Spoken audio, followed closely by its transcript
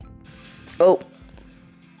Oh,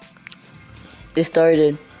 it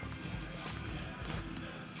started.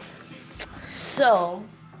 So,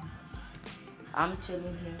 I'm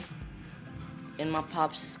chilling here in my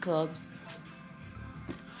Pops clubs,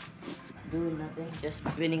 doing nothing, just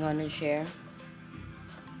spinning on a chair.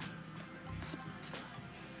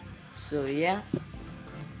 So, yeah.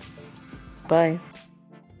 Bye.